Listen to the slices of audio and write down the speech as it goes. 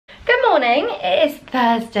morning, it is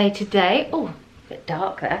Thursday today. Oh, a bit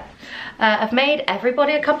dark there. I've made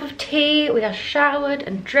everybody a cup of tea, we are showered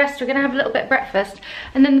and dressed, we're gonna have a little bit of breakfast.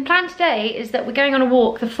 And then the plan today is that we're going on a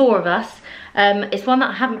walk, the four of us. It's one that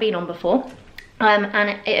I haven't been on before.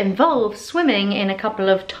 And it involves swimming in a couple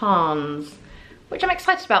of tarns, which I'm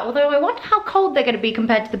excited about, although I wonder how cold they're gonna be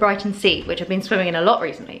compared to the Brighton Sea, which I've been swimming in a lot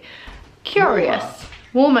recently. Curious.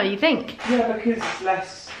 Warmer, you think? Yeah, because it's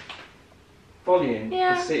less volume.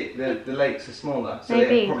 Yeah. The lakes are smaller. So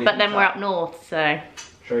maybe, but then we're up north, so.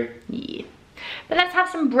 True. Yeah. But let's have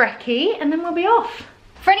some brekkie and then we'll be off.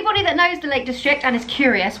 For anybody that knows the Lake District and is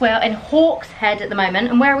curious, we're in Hawkshead at the moment.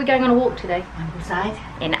 And where are we going on a walk today?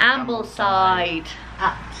 Ambleside. In Ambleside.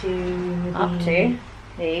 Up to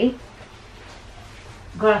the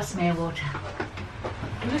Grasmere Water.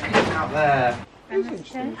 Look at it out there.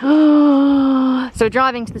 So we're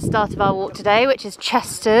driving to the start of our walk today, which is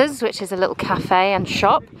Chester's, which is a little cafe and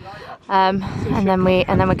shop, and then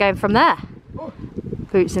we're going from there.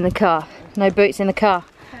 Boots in the car. No boots in the car.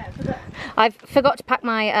 I forgot to pack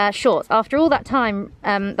my shorts. After all that time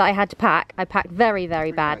that I had to pack, I packed very,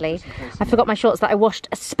 very badly. I forgot my shorts that I washed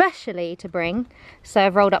especially to bring, so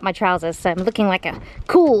I've rolled up my trousers. So I'm looking like a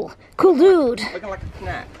cool dude. Looking like a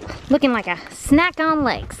snack. Looking like a snack on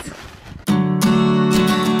legs.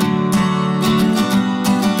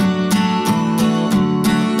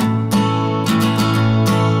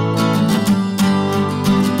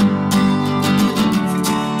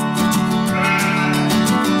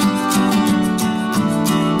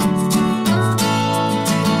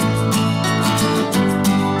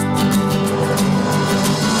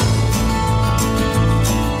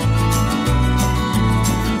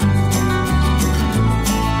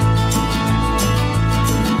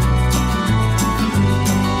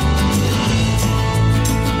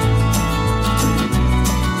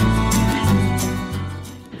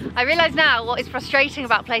 I realise now what is frustrating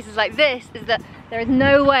about places like this is that there is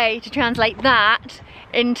no way to translate that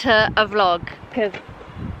into a vlog because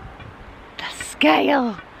the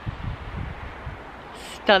scale.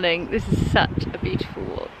 Stunning. This is such a beautiful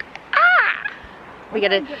walk. Ah! We're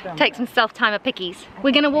gonna take some self-timer pickies.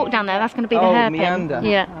 We're gonna walk down there, that's gonna be the hairpin. Meander.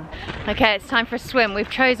 Yeah. Okay, it's time for a swim. We've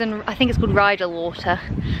chosen, I think it's called Rydal Water.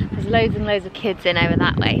 There's loads and loads of kids in over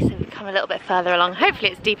that way, so we've come a little bit further along.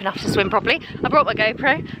 Hopefully it's deep enough to swim properly. I brought my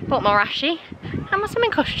GoPro, bought my rashi, and my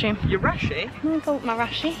swimming costume. Your rashi? I bought my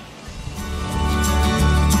rashi.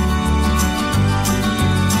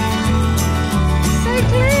 So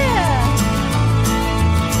clear!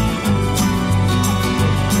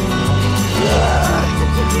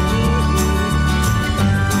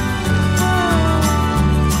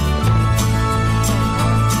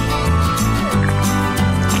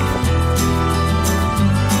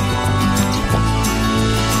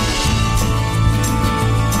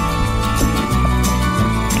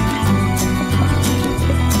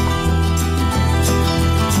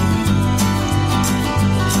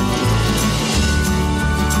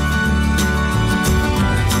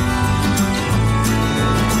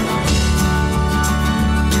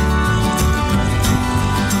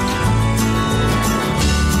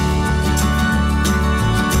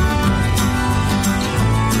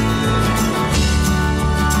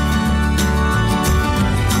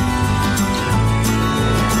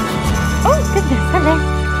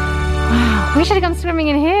 We should have gone swimming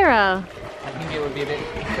in here. I think it would be a bit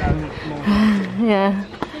more. Yeah.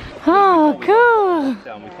 Oh, cool.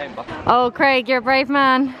 Oh, Craig, you're a brave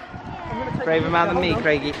man. Braver man than me,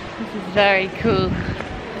 Craigie. This is very cool.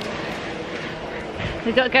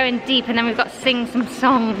 We've got to go in deep and then we've got to sing some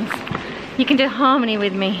songs. You can do harmony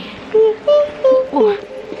with me. Ooh.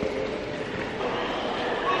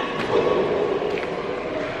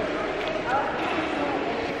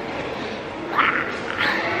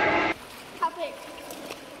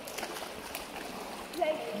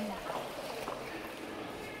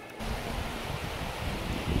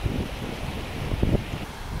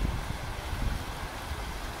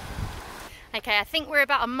 Okay, I think we're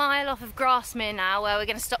about a mile off of Grasmere now, where we're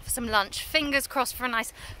going to stop for some lunch. Fingers crossed for a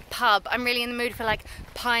nice pub. I'm really in the mood for like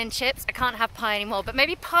pie and chips. I can't have pie anymore, but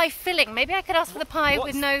maybe pie filling. Maybe I could ask for the pie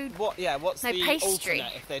with no what's no the pastry.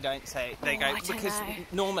 Alternate if they don't say they go, because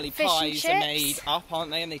normally Fish pies are made up,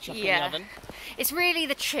 aren't they, and they chuck in the oven. It's really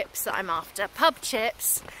the chips that I'm after. Pub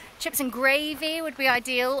chips. Chips and gravy would be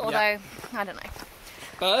ideal, although I don't know.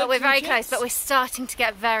 But we're very close, but we're starting to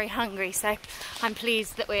get very hungry, so I'm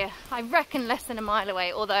pleased that we're, I reckon, less than a mile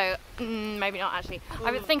away, although maybe not actually.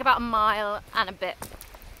 I would think about a mile and a bit.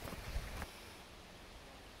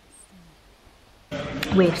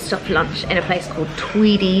 We've stopped for lunch in a place called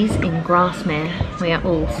Tweedy's in Grasmere. We are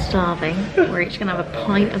all starving. We're each gonna have a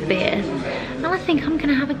pint of beer. And I think I'm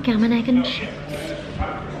gonna have a gammon, egg and chips.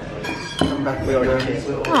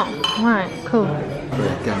 Oh, right, cool.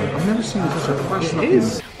 I've never seen such a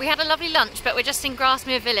passionate. We had a lovely lunch, but we're just in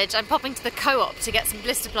Grasmere Village. I'm popping to the co-op to get some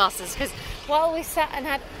blister plasters because while we sat and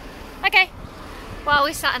had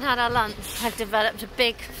our lunch, I've developed a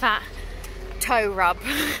big fat toe rub,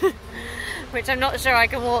 which I'm not sure I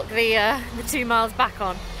can walk the 2 miles back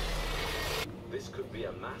on. This could be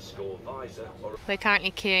a mask or visor or... We're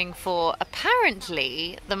currently queuing for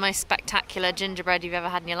apparently the most spectacular gingerbread you've ever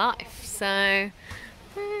had in your life. So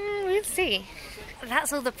we'll see.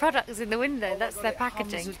 That's all the products in the window. That's their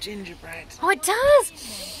packaging. Of gingerbread. Oh, it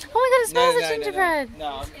does! Oh my god, it smells like gingerbread.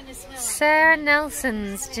 No. Sarah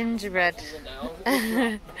Nelson's gingerbread.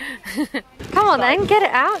 Come on then, get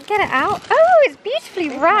it out, get it out. Oh, it's beautifully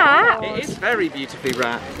wrapped. It is very beautifully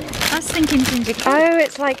wrapped. I was thinking gingerbread. Oh,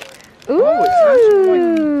 it's like, ooh. Oh, it's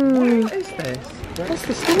actually like, what is this? What's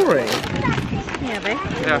the story? Yeah, babe.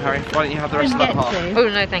 Yeah, Harry, why don't you have the rest of that half? Oh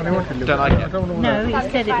no, thank you. Don't like it? No, he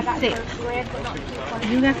said it was 6.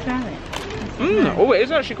 You have to have it. Oh, it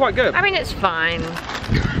is actually quite good. I mean, it's fine.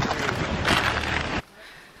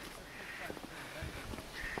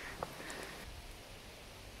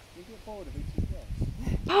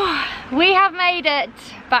 We have made it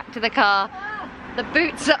back to the car. The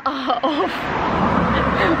boots are off.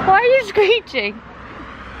 Why are you screeching?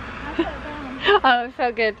 Oh, it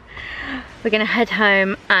felt good. We're gonna head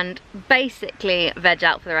home and basically veg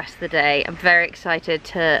out for the rest of the day. I'm very excited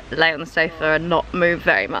to lay on the sofa and not move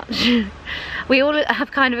very much. We all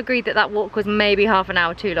have kind of agreed that that walk was maybe half an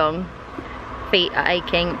hour too long. Feet are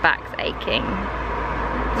aching, back's aching.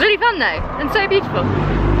 It's really fun though, and so beautiful.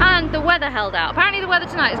 And the weather held out. Apparently the weather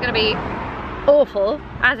tonight is gonna be awful,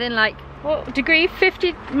 as in like, what degree?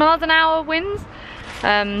 50 miles an hour winds.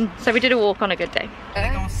 So we did a walk on a good day.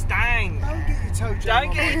 They're gonna sting.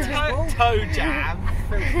 Don't get your toe jam.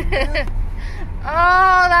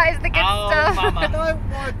 Oh, that is the good stuff. Mama.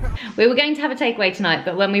 We were going to have a takeaway tonight,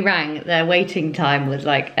 but when we rang, their waiting time was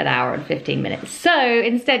like an hour and 15 minutes. So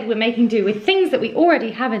instead we're making do with things that we already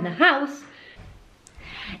have in the house.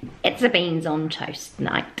 It's a beans on toast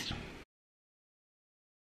night.